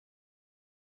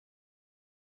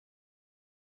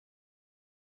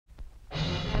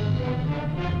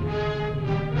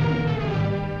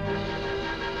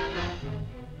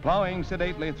Plowing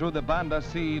sedately through the Banda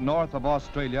Sea north of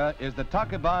Australia is the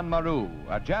Taliban Maru,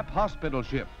 a Jap hospital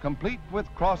ship, complete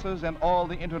with crosses and all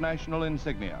the international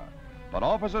insignia. But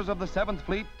officers of the 7th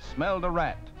Fleet smelled a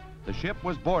rat. The ship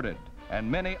was boarded, and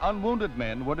many unwounded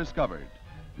men were discovered.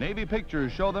 Navy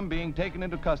pictures show them being taken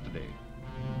into custody.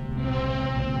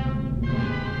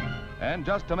 And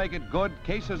just to make it good,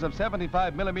 cases of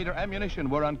 75mm ammunition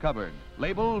were uncovered,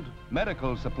 labeled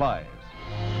medical supplies.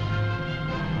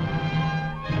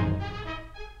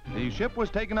 The ship was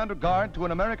taken under guard to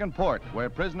an American port where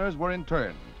prisoners were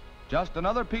interned. Just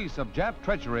another piece of Jap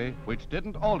treachery which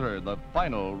didn't alter the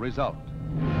final result.